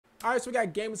All right, so we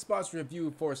got GameSpot's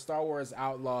review for Star Wars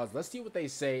Outlaws. Let's see what they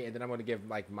say, and then I'm going to give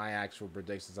like my actual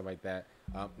predictions, stuff like that.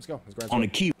 Let's go. Let's go. On a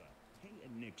key, Kay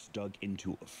and Nix dug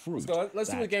into a fruit. Let's go. Let's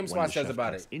see what GameSpot says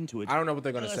about it. I don't know what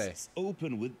they're going to say. It's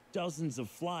open with dozens of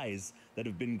flies that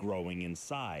have been growing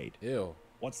inside. Ew.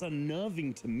 What's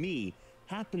unnerving to me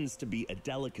happens to be a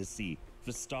delicacy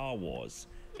for Star Wars,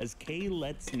 as Kay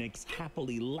lets Nix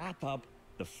happily lap up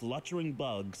the fluttering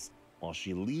bugs while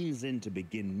she leans in to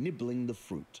begin nibbling the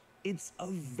fruit. It's a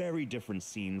very different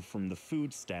scene from the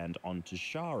food stand on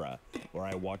Tashara, where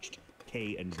I watched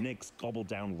Kay and Nix gobble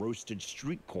down roasted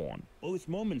street corn. Both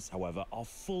moments, however, are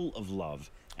full of love,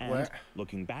 and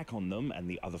looking back on them and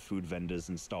the other food vendors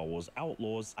in Star Wars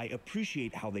Outlaws, I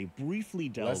appreciate how they briefly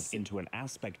delve into an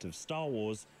aspect of Star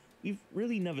Wars we've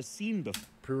really never seen before.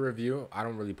 Pre-review, I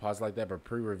don't really pause like that, but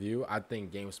pre-review, I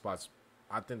think GameSpot's,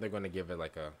 I think they're going to give it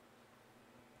like a,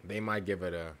 they might give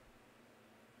it a,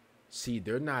 see,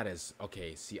 they're not as,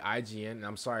 okay, see, IGN, and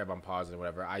I'm sorry if I'm pausing or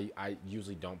whatever, I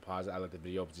usually don't pause it, I let the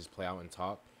video just play out and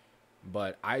talk,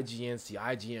 but IGN, see,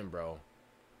 IGN, bro,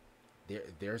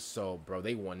 they're so, bro,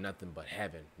 they want nothing but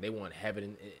heaven. They want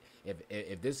heaven.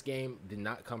 If this game did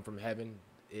not come from heaven,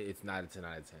 it's not a 10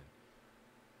 out of 10.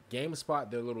 GameSpot,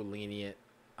 they're a little lenient.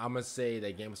 I'm going to say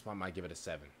that GameSpot might give it a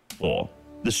 7. Or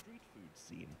the street food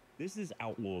scene. This is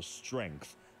Outlaw's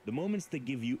strength. The moments that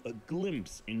give you a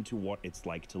glimpse into what it's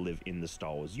like to live in the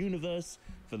Star Wars universe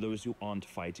for those who aren't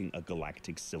fighting a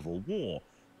galactic civil war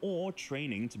or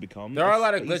training to become. There are a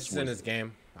lot of glitches in this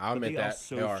game. I'll admit that.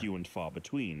 They are so few and far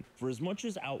between. For as much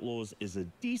as Outlaws is a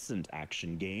decent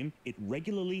action game, it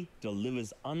regularly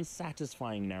delivers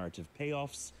unsatisfying narrative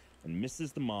payoffs and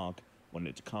misses the mark when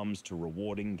it comes to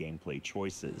rewarding gameplay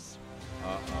choices.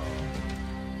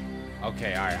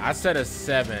 Okay, all right. I said a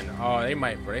 7. Oh, they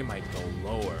might go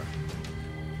lower.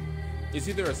 It's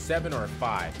either a 7 or a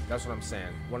 5. That's what I'm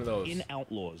saying. One of those. In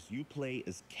Outlaws, you play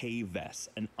as Kay Vess,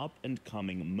 an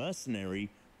up-and-coming mercenary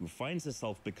who finds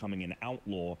herself becoming an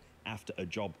outlaw after a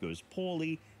job goes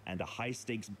poorly and a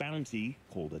high-stakes bounty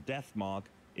called a death mark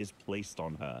is placed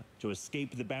on her. To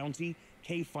escape the bounty,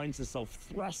 Kay finds herself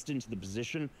thrust into the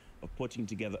position of putting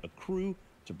together a crew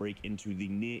to break into the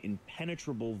near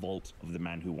impenetrable vault of the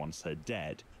man who wants her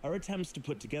dead. Her attempts to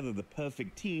put together the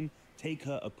perfect team take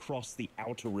her across the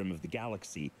outer rim of the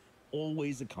galaxy,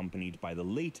 always accompanied by the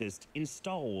latest in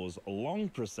Star Wars' long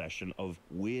procession of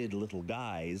weird little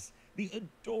guys, the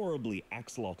adorably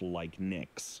axolotl-like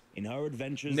Nix. In her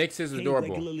adventures, Nix is Kay adorable.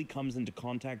 regularly comes into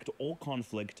contact or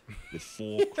conflict with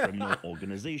 4 criminal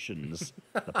organizations: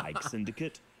 the Pike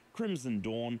Syndicate, Crimson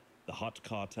Dawn, the Hutt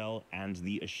Cartel, and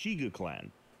the Ashiga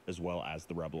Clan, as well as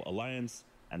the Rebel Alliance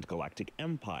and Galactic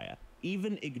Empire.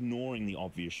 Even ignoring the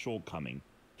obvious shortcoming,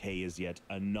 Kay is yet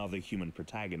another human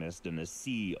protagonist in a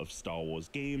sea of Star Wars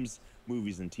games,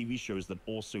 movies, and TV shows that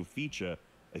also feature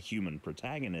a human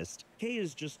protagonist. Kay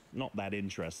is just not that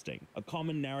interesting. A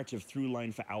common narrative through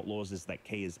line for Outlaws is that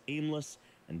Kay is aimless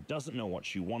and doesn't know what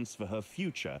she wants for her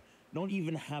future, not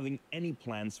even having any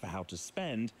plans for how to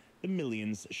spend the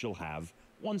millions she'll have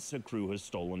once her crew has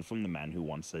stolen from the man who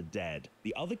wants her dead.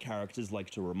 The other characters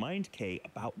like to remind Kay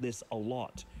about this a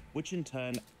lot, which in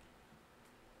turn...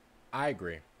 I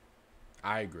agree.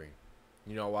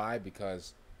 You know why?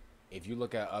 Because if you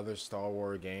look at other Star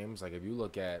Wars games, like if you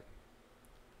look at,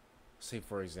 say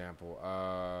for example,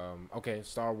 okay,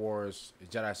 Star Wars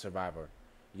Jedi Survivor,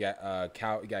 you got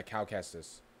Cal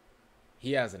Kestis.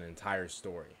 He has an entire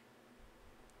story.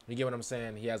 You get what I'm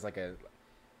saying? He has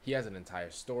an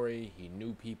entire story. He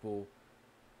knew people.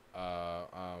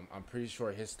 I'm pretty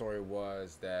sure his story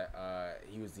was that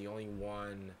he was the only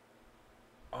one.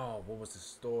 Oh, what was the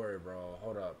story, bro?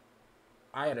 Hold up.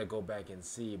 I had to go back and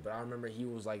see, but I remember he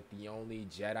was like the only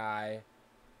Jedi.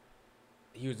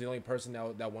 He was the only person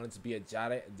that wanted to be a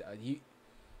Jedi.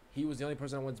 He was the only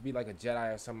person that wanted to be like a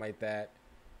Jedi or something like that.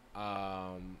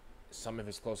 Some of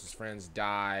his closest friends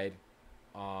died.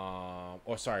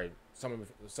 Or sorry, some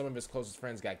of his closest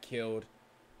friends got killed.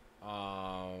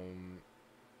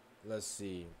 Let's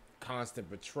see, constant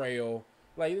betrayal.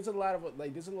 Like there's a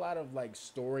lot of like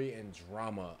story and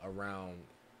drama around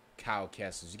Cal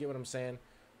Kestis. You get what I'm saying?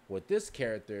 With this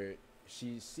character,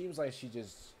 she seems like she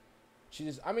just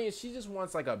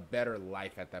wants like a better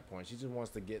life at that point. She just wants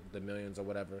to get the millions or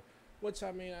whatever. Which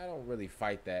I mean, I don't really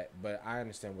fight that, but I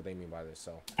understand what they mean by this.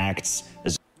 So acts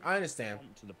as I understand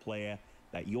to the player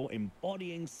that you're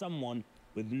embodying someone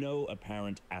with no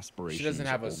apparent aspirations. She doesn't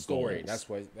have a story. Goals. That's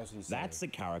what he's saying. That's a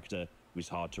character who's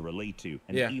hard to relate to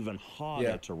and even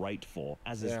harder to write for,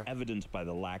 as is evident by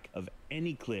the lack of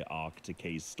any clear arc to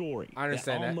Kay's story. I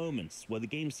understand there are that. moments where the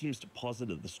game seems to posit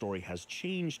that the story has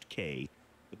changed Kay,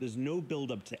 but there's no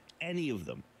build up to any of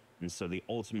them, and so they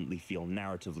ultimately feel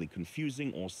narratively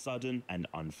confusing or sudden and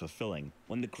unfulfilling.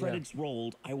 When the credits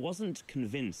rolled, I wasn't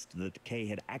convinced that Kay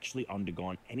had actually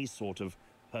undergone any sort of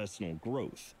personal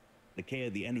growth. The Kay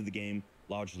at the end of the game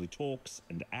largely talks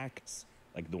and acts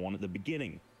like the one at the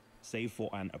beginning, save for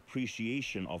an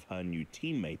appreciation of her new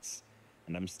teammates,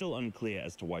 and I'm still unclear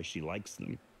as to why she likes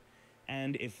them.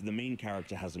 And if the main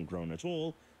character hasn't grown at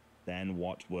all, then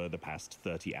what were the past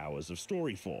 30 hours of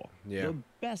story for? Yeah. The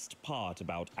best part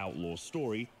about Outlaw's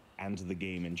story, and the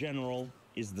game in general,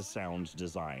 is the sound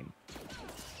design.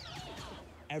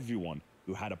 Everyone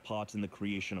who had a part in the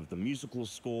creation of the musical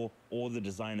score or the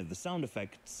design of the sound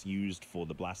effects used for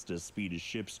the blasters, speeders,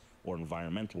 ships, or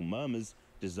environmental murmurs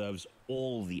deserves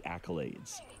all the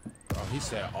accolades. Oh, he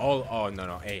said all. Oh,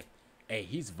 no. Hey,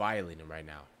 he's violating right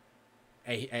now.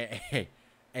 Hey,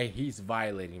 he's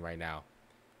violating right now.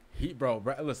 Bro,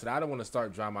 listen, I don't want to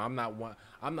start drama.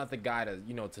 I'm not the guy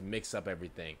to, to mix up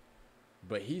everything.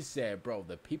 But he said, bro,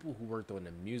 the people who worked on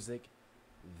the music,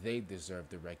 they deserve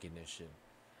the recognition.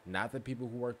 Not the people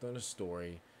who worked on the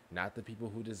story, not the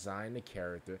people who designed the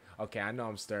character. Okay, I know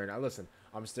I'm stirring. Listen,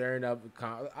 I'm stirring up.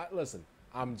 Listen,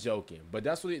 I'm joking, but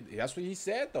that's what he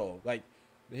said though. Like,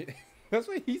 that's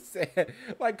what he said.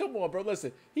 Like, come on, bro.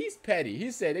 Listen, he's petty.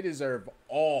 He said they deserve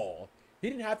all. He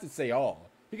didn't have to say all.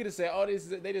 He could have said, "Oh,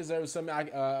 they deserve some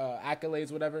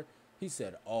accolades, whatever." He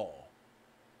said all.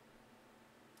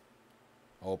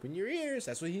 Open your ears.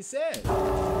 That's what he said.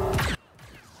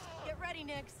 Get ready,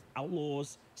 Nix.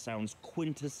 Outlaws sounds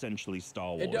quintessentially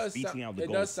Star Wars, beating out the it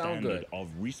gold does sound standard good. of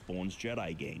Respawn's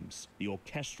Jedi games. The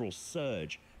orchestral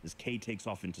surge as Kay takes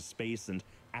off into space and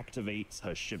activates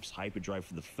her ship's hyperdrive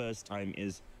for the first time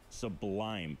is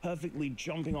sublime. Perfectly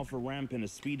jumping off a ramp in a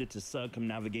speeder to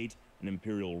circumnavigate an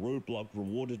Imperial roadblock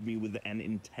rewarded me with an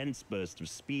intense burst of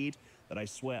speed that I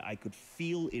swear I could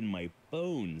feel in my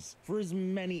bones. For as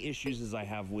many issues as I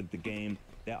have with the game,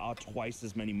 there are twice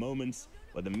as many moments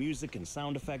where the music and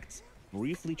sound effects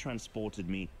briefly transported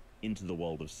me into the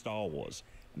world of Star Wars,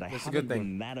 and I haven't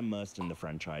been that immersed in the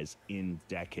franchise in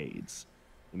decades.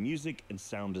 The music and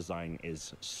sound design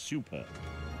is super.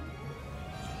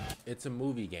 It's a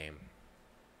movie game.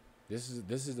 This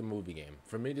is a movie game.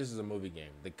 For me, this is a movie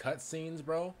game. The cutscenes,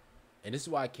 bro, and this is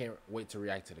why I can't wait to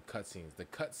react to the cutscenes. The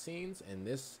cutscenes in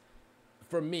this,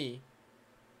 for me,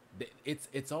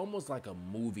 it's almost like a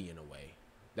movie in a way.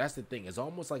 That's the thing. It's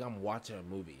almost like I'm watching a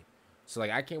movie. So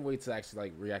like I can't wait to actually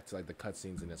like react to like the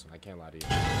cutscenes in this one. I can't lie to you.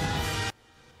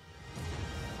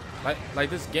 Like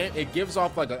this game, it gives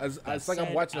off like it's like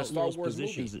I'm watching a Star Wars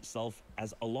positions movie. itself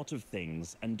as a lot of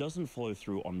things and doesn't follow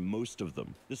through on most of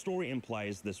them. The story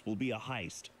implies this will be a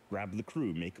heist, grab the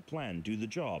crew, make a plan, do the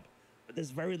job. But there's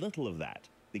very little of that.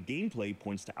 The gameplay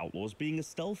points to Outlaws being a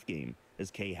stealth game, as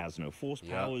Kay has no force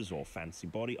powers or fancy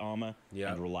body armor,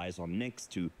 and relies on Nix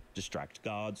to distract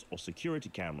guards or security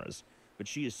cameras. But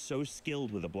she is so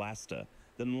skilled with a blaster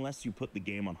that unless you put the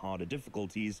game on harder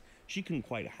difficulties, she can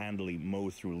quite handily mow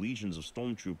through legions of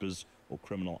stormtroopers or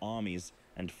criminal armies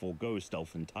and forego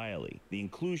stealth entirely. The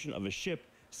inclusion of a ship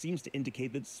seems to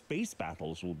indicate that space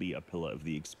battles will be a pillar of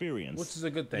the experience. Which is a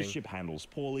good thing. The ship handles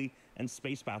poorly, and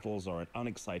space battles are an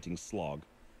unexciting slog.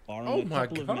 Barring a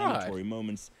couple of mandatory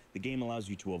moments, the game allows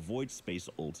you to avoid space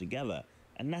altogether,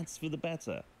 and that's for the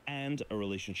better. And a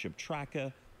relationship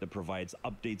tracker that provides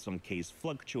updates on Kay's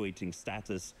fluctuating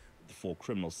status with the 4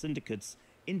 criminal syndicates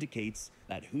indicates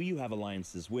that who you have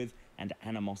alliances with and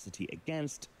animosity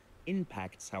against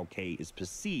impacts how Kay is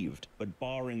perceived, but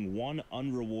barring one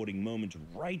unrewarding moment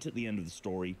right at the end of the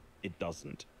story, it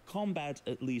doesn't. Combat,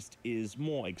 at least, is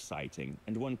more exciting,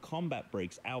 and when combat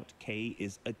breaks out, Kay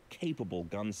is a capable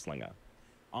gunslinger.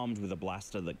 Armed with a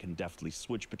blaster that can deftly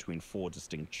switch between 4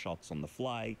 distinct shots on the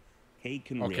fly, Kay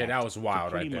can react that was wild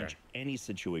to pretty right there. much any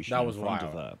situation That in was front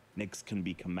wild. of her. Nix can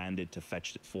be commanded to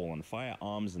fetch fallen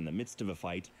firearms in the midst of a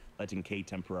fight, letting Kay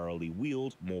temporarily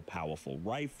wield more powerful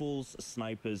rifles,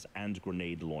 snipers, and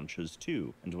grenade launchers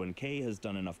too. And when Kay has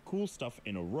done enough cool stuff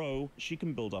in a row, she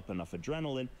can build up enough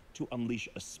adrenaline to unleash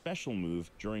a special move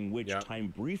during which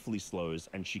time briefly slows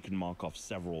and she can mark off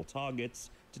several targets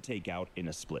to take out in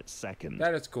a split second.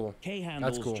 That is cool. Kay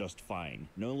handles just fine,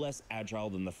 no less agile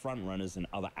than the frontrunners in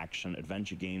other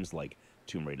action-adventure games like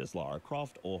Tomb Raider's Lara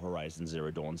Croft or Horizon Zero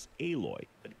Dawn's Aloy.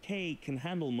 But Kay can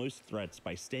handle most threats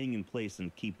by staying in place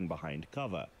and keeping behind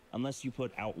cover. Unless you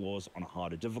put Outlaws on a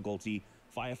harder difficulty,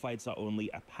 firefights are only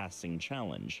a passing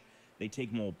challenge. They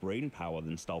take more brain power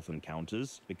than stealth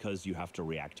encounters because you have to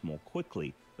react more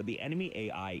quickly, but the enemy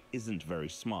AI isn't very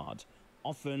smart.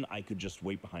 Often, I could just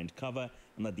wait behind cover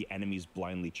and let the enemies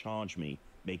blindly charge me,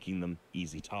 making them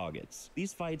easy targets.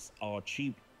 These fights are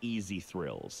cheap, easy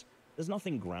thrills. There's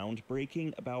nothing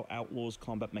groundbreaking about Outlaws'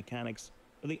 combat mechanics,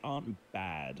 but they aren't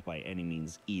bad by any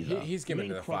means either. He's The giving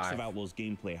main it a crux 5. of Outlaws'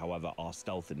 gameplay, however, are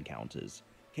stealth encounters.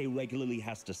 Kay regularly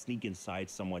has to sneak inside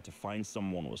somewhere to find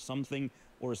someone or something,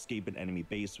 or escape an enemy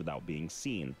base without being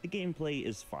seen. The gameplay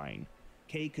is fine.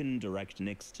 Kay can direct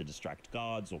Nyx to distract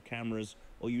guards or cameras,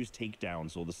 or use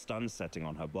takedowns or the stun setting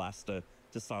on her blaster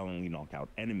to silently knock out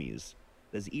enemies.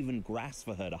 There's even grass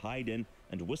for her to hide in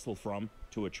and whistle from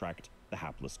to attract the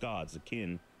hapless guards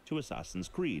akin to Assassin's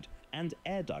Creed, and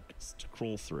air ducts to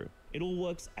crawl through. It all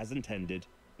works as intended,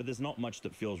 but there's not much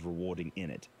that feels rewarding in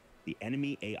it. The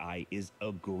enemy AI is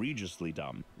egregiously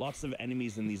dumb. Lots of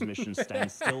enemies in these missions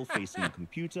stand still facing a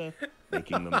computer,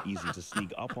 making them easy to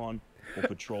sneak up on, or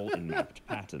patrol in mapped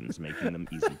patterns, making them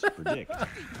easy to predict.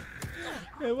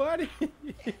 Hey, why do you...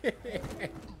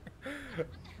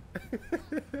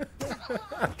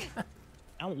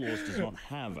 Outlaws does not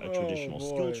have a traditional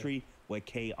skill tree where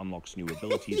Kay unlocks new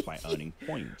abilities by earning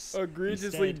points.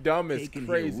 Egregiously Instead, dumb is Kay can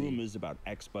crazy. hear rumors about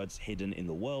experts hidden in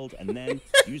the world and then,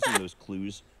 using those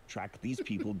clues, track these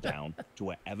people down to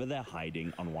wherever they're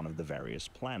hiding on one of the various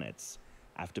planets.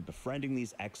 After befriending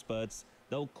these experts,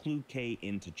 they'll clue Kay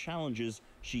into challenges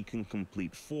she can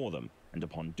complete for them, and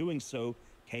upon doing so,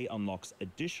 Kay unlocks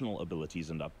additional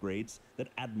abilities and upgrades that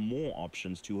add more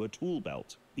options to her tool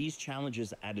belt. These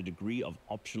challenges add a degree of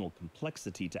optional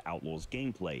complexity to Outlaws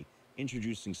gameplay,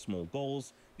 introducing small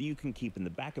goals that you can keep in the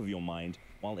back of your mind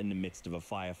while in the midst of a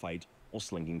firefight or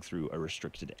slinking through a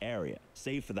restricted area.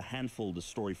 Save for the handful the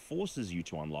story forces you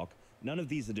to unlock, none of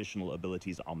these additional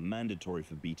abilities are mandatory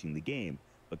for beating the game,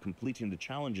 but completing the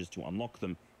challenges to unlock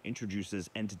them introduces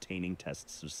entertaining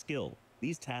tests of skill.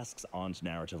 These tasks aren't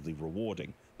narratively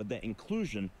rewarding, but their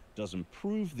inclusion does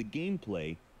improve the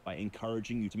gameplay by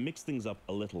encouraging you to mix things up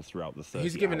a little throughout the 30-hour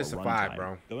He's giving this a 5, runtime.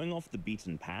 bro. Going off the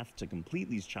beaten path to complete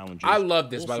these challenges I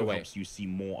love this, also by the way. helps you see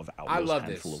more of I Outlaws' love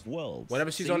handful this. of worlds.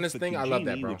 Whenever she's Save on this for thing, I love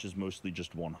that, Kijimi, bro. which is mostly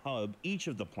just one hub, each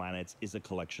of the planets is a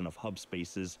collection of hub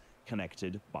spaces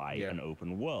connected by an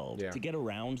open world. Yeah. To get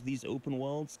around these open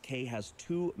worlds, Kay has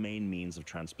two main means of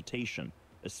transportation,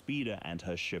 a speeder and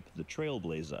her ship, the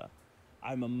Trailblazer.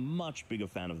 I'm a much bigger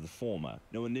fan of the former.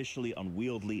 Though initially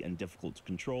unwieldy and difficult to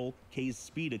control, Kay's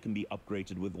speeder can be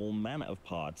upgraded with all manner of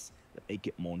parts that make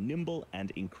it more nimble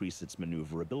and increase its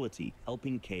maneuverability,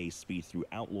 helping Kay speed through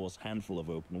Outlaw's handful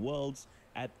of open worlds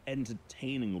at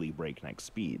entertainingly breakneck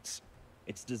speeds.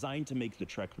 It's designed to make the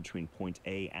trek between point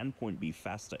A and point B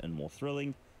faster and more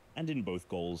thrilling, and in both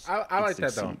goals, I it like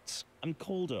that, though. succeeds. I'm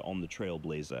colder on the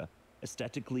Trailblazer.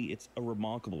 Aesthetically, it's a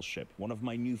remarkable ship, one of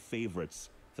my new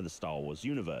favorites for the Star Wars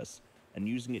universe, and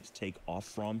using it to take off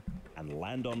from and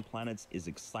land on planets is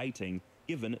exciting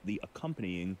given the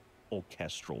accompanying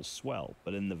orchestral swell.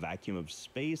 But in the vacuum of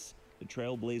space, the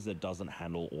Trailblazer doesn't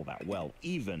handle all that well,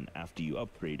 even after you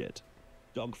upgrade it.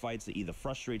 Dogfights are either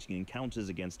frustrating encounters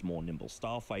against more nimble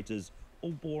starfighters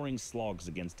or boring slogs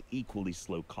against equally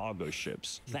slow cargo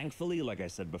ships. Thankfully, like I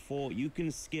said before, you can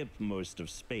skip most of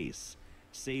space.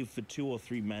 Save for 2 or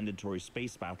 3 mandatory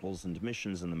space battles and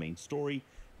missions in the main story,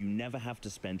 you never have to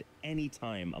spend any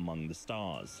time among the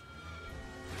stars.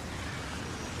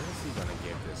 What is he gonna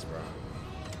give this, bro?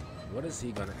 What is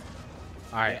he gonna...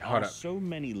 Alright, There hold are up. so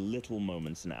many little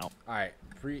moments in Alright,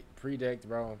 predict,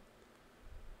 bro.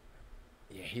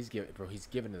 Yeah, he's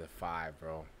giving it a 5,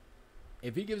 bro.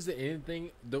 If he gives it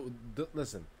anything,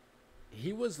 listen,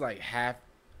 he was like half,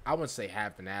 I wouldn't say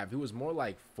half and half. He was more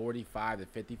like 45 to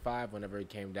 55 whenever it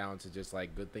came down to just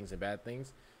like good things and bad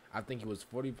things. I think he was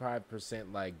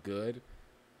 45% like good,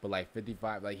 but like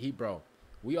 55, like bro,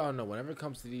 we all know whenever it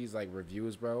comes to these like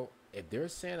reviews, bro, if they're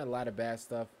saying a lot of bad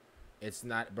stuff, it's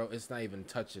not, bro, it's not even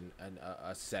touching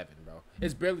a 7, bro.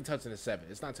 It's barely touching a 7.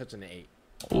 It's not touching an 8.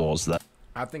 Outlaws that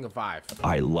I think a 5.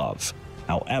 I love.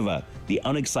 However, the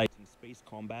unexciting space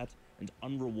combat and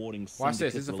unrewarding Watch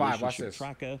this. syndicate This is a 5. Watch relationship this.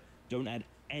 tracker don't add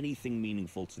anything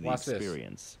meaningful to the Watch this.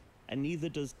 experience. And neither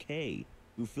does Kay,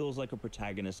 who feels like a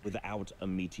protagonist without a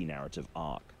meaty narrative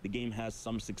arc. The game has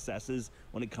some successes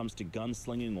when it comes to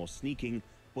gunslinging or sneaking,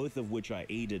 both of which are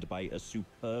aided by a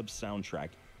superb soundtrack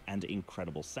and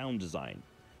incredible sound design.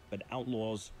 But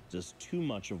Outlaws does too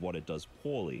much of what it does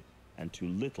poorly and too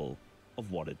little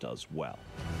of what it does well.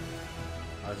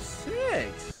 A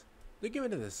 6. They're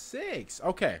giving it a 6.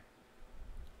 Okay.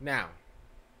 Now,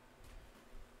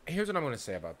 here's what I'm going to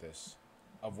say about this.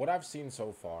 Of what I've seen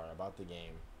so far about the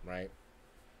game, right?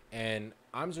 And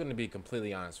I'm just going to be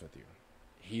completely honest with you.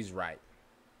 He's right.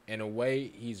 In a way,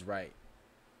 he's right.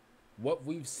 What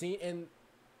we've seen,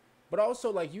 but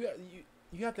also, like, you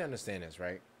have to understand this,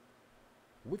 right?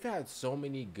 we've had so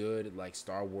many good like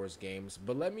Star Wars games,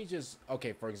 but let me just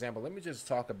okay, for example, let me just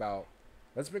talk about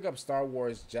let's bring up Star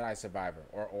Wars Jedi Survivor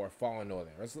or Fallen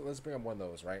Order. Let's bring up one of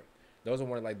those, right? Those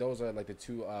are like the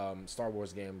two Star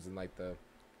Wars games in like the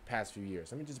past few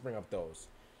years. Let me just bring up those.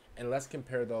 And let's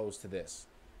compare those to this.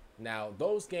 Now,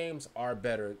 those games are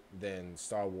better than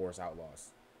Star Wars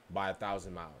Outlaws by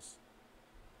 1,000 miles.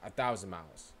 1,000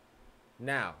 miles.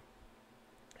 Now,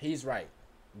 he's right.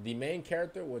 The main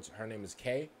character, which her name is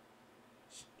Kay,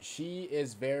 she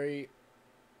is very.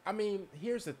 I mean,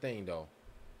 here's the thing though.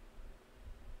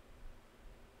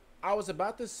 I was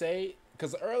about to say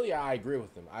because earlier I agree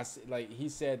with him. Like he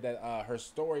said that her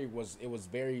story was it was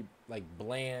very like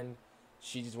bland.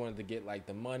 She just wanted to get like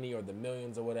the money or the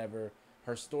millions or whatever.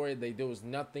 Her story, there was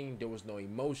nothing. There was no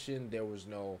emotion. There was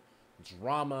no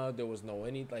drama. There was no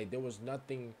any like there was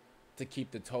nothing to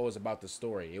keep the toes about the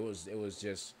story. It was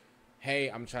just, hey,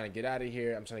 I'm trying to get out of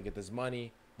here. I'm trying to get this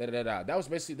money. Da da da da.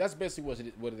 That's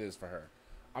basically what it is for her.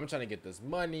 I'm trying to get this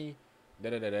money. Da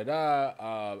da da da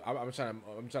da. I'm trying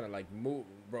to like move,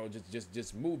 bro.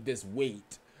 Just move this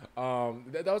weight.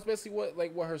 That was basically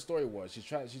what her story was. She's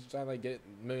trying to like, get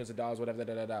millions of dollars, whatever.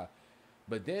 Da da da da.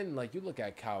 But then like you look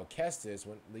at Kyle Kestis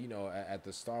when at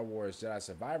the Star Wars Jedi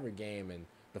Survivor game and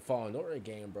the Fallen Order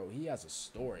game, bro. He has a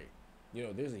story.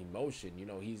 There's emotion.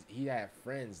 He had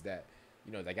friends that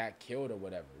that got killed or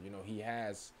whatever. He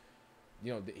has.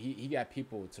 He got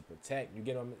people to protect. You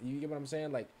get what I'm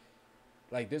saying?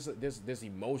 Like there's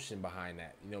emotion behind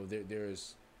that.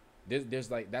 There's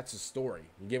like that's a story.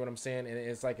 You get what I'm saying? And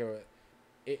it's like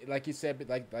like you said,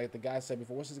 like the guy said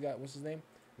before. What's his name?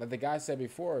 Like the guy said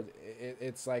before.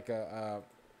 It's like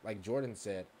like Jordan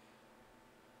said.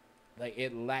 Like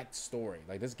it lacked story.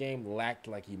 Like this game lacked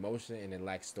like emotion and it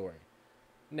lacked story.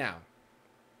 Now,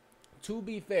 to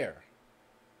be fair,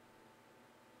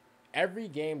 every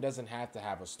game doesn't have to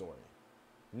have a story.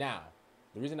 Now,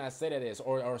 the reason I say that is,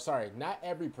 or sorry, not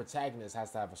every protagonist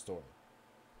has to have a story.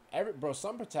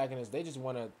 Some protagonists they just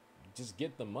want to just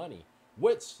get the money,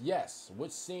 which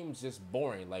seems just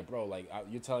boring. Like, bro, like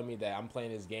you're telling me that I'm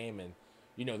playing this game and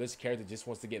this character just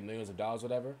wants to get millions of dollars,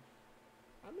 whatever.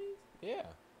 I mean, yeah,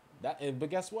 but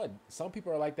guess what? Some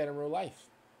people are like that in real life.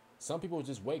 Some people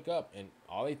just wake up and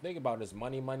all they think about is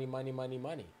money, money, money, money,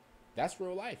 money. That's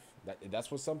real life.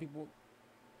 That's what some people,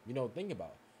 think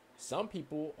about. Some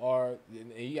people are,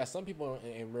 you got some people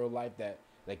in real life that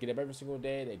get up every single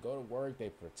day. They go to work. They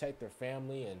protect their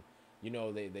family, and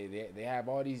they have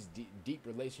all these deep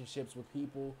relationships with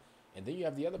people. And then you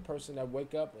have the other person that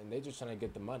wake up and they're just trying to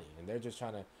get the money, and they're just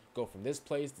trying to go from this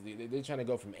place. They're trying to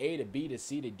go from A to B to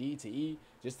C to D to E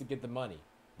just to get the money.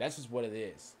 That's just what it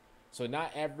is. So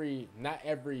not every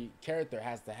character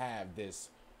has to have this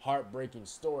heartbreaking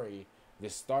story.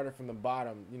 This started from the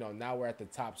bottom. Now we're at the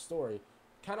top story.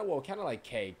 Kind of like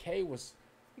Kay. Kay was,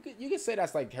 you could say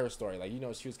that's like her story. Like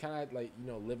she was kind of like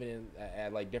living in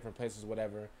at like different places,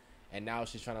 whatever. And now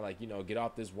she's trying to like get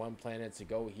off this one planet to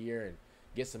go here and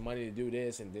get some money to do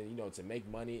this, and then to make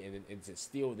money and to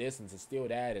steal this and to steal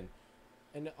that,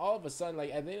 and all of a sudden,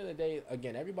 like at the end of the day,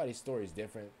 again, everybody's story is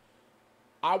different.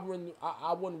 I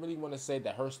wouldn't really want to say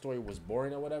that her story was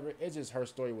boring or whatever. It's just her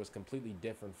story was completely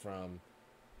different from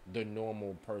the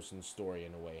normal person's story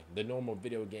in a way, the normal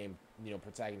video game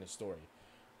protagonist story.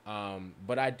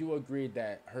 But I do agree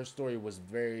that her story was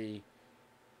very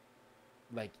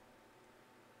like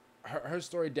her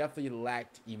story definitely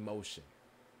lacked emotion.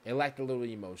 It lacked a little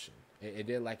emotion. It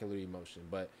did lack a little emotion,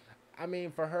 but I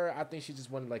mean, for her, I think she just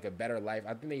wanted like a better life.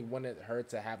 I think they wanted her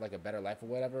to have like a better life or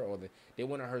whatever, or they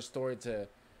wanted her story to,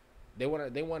 they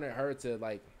wanted her to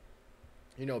like,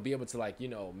 be able to like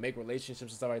make relationships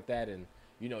and stuff like that, and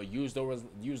use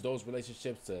those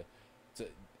relationships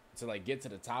to like get to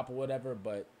the top or whatever.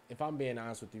 But if I'm being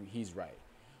honest with you, he's right.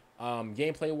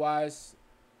 Gameplay wise,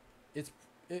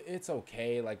 it's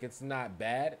okay. Like it's not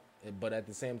bad, but at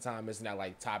the same time, it's not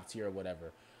like top tier or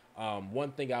whatever.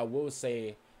 One thing I will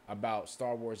say about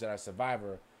Star Wars Jedi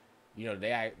Survivor, they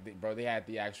had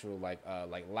the actual like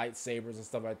lightsabers and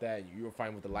stuff like that. You were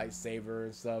fighting with the lightsaber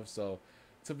and stuff. So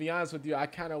to be honest with you, I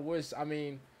kind of wish. I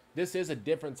mean, this is a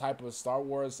different type of Star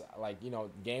Wars like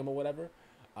game or whatever.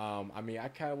 I mean, I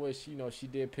kind of wish she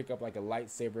did pick up like a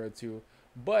lightsaber or two.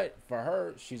 But for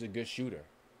her, she's a good shooter.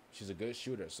 She's a good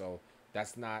shooter. So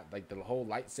that's not like the whole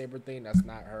lightsaber thing. That's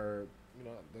not her.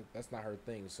 That's not her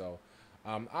thing. So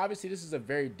obviously, this is a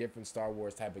very different Star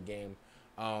Wars type of game.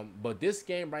 But this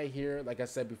game right here, like I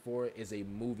said before, is a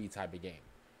movie type of game.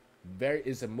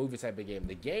 It's a movie type of game.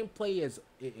 The gameplay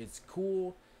it's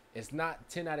cool. It's not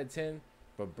 10 out of 10,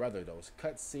 but brother, those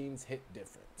cutscenes hit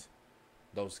different.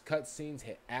 Those cutscenes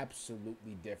hit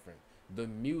absolutely different. The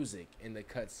music in the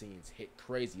cutscenes hit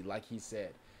crazy, like he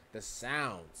said. The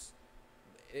sounds,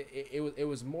 it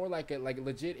was more like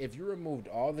legit. If you removed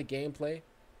all the gameplay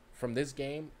from this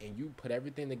game and you put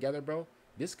everything together, bro,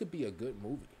 this could be a good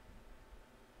movie.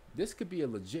 This could be a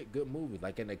legit good movie.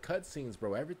 Like in the cutscenes,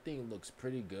 bro, everything looks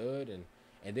pretty good, and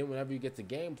then whenever you get to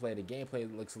gameplay, the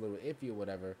gameplay looks a little iffy or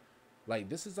whatever. Like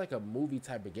this is like a movie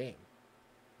type of game.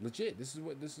 Legit, this is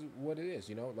what it is.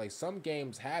 You know, like some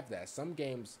games have that. Some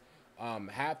games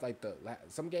have like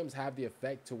some games have the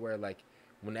effect to where like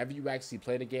whenever you actually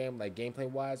play the game, like gameplay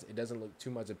wise, it doesn't look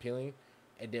too much appealing.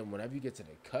 And then whenever you get to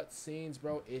the cutscenes,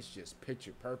 bro, it's just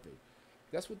picture perfect.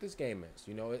 That's what this game is.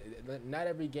 You know, not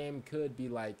every game could be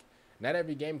like, not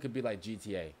every game could be like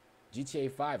GTA.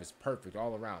 GTA 5 is perfect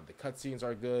all around. The cutscenes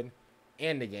are good,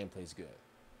 and the gameplay's good.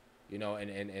 You know,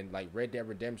 and like Red Dead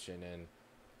Redemption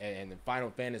and Final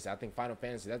Fantasy. I think Final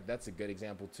Fantasy that's a good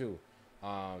example too.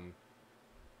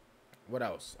 What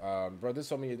else, bro? There's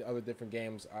so many other different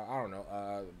games. I don't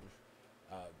know.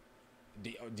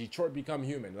 Detroit Become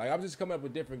Human. Like I'm just coming up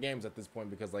with different games at this point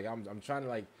because like I'm trying to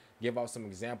like give out some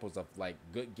examples of like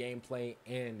good gameplay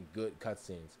and good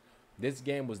cutscenes. This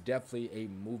game was definitely a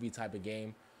movie type of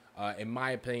game, in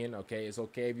my opinion. Okay, it's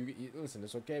okay if you listen.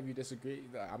 It's okay if you disagree.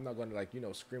 I'm not going to like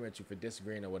scream at you for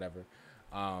disagreeing or whatever.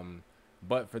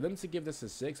 But for them to give this a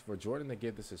 6, for Jordan to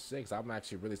give this a 6, I'm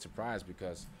actually really surprised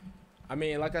because, I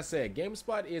mean, like I said,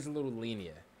 GameSpot is a little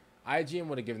lenient. IGN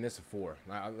would have given this a 4.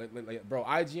 Like, bro,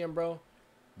 IGN, bro,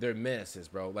 they're menaces,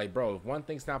 bro. Like, bro, if one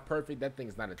thing's not perfect, that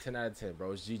thing's not a 10 out of 10,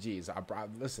 bro. It's GG's.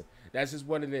 Listen, that's just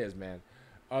what it is, man.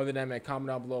 Other than that, man, comment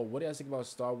down below. What do you guys think about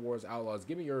Star Wars Outlaws?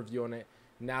 Give me your review on it.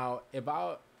 Now, if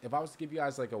I was to give you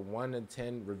guys like a 1 in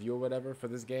 10 review or whatever for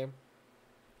this game,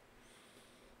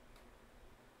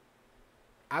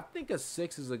 I think a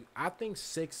 6 is I think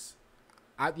 6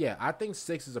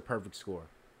 is a perfect score.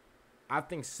 I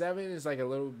think 7 is like a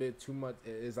little bit too much,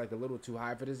 is like a little too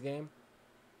high for this game.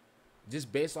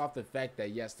 Just based off the fact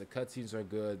that yes, the cutscenes are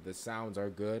good, the sounds are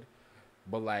good,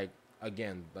 but like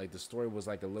again, like the story was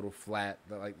like a little flat.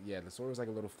 The story was like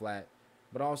a little flat,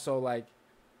 but also like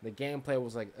the gameplay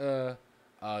was like the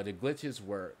glitches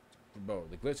were, bro,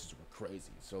 the glitches were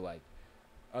crazy. So like,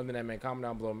 other than that, man, comment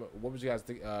down below. What would you guys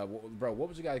think, bro? What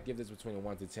would you guys give this between a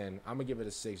 1 to 10? I'm gonna give it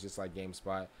a 6, just like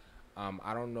GameSpot.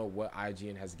 I don't know what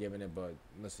IGN has given it, but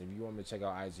listen, if you want me to check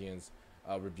out IGN's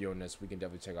review on this, we can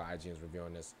definitely check out IGN's review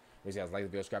on this. Make sure you guys like the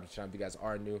video, subscribe to the channel if you guys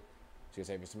are new. So you guys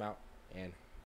have some out, and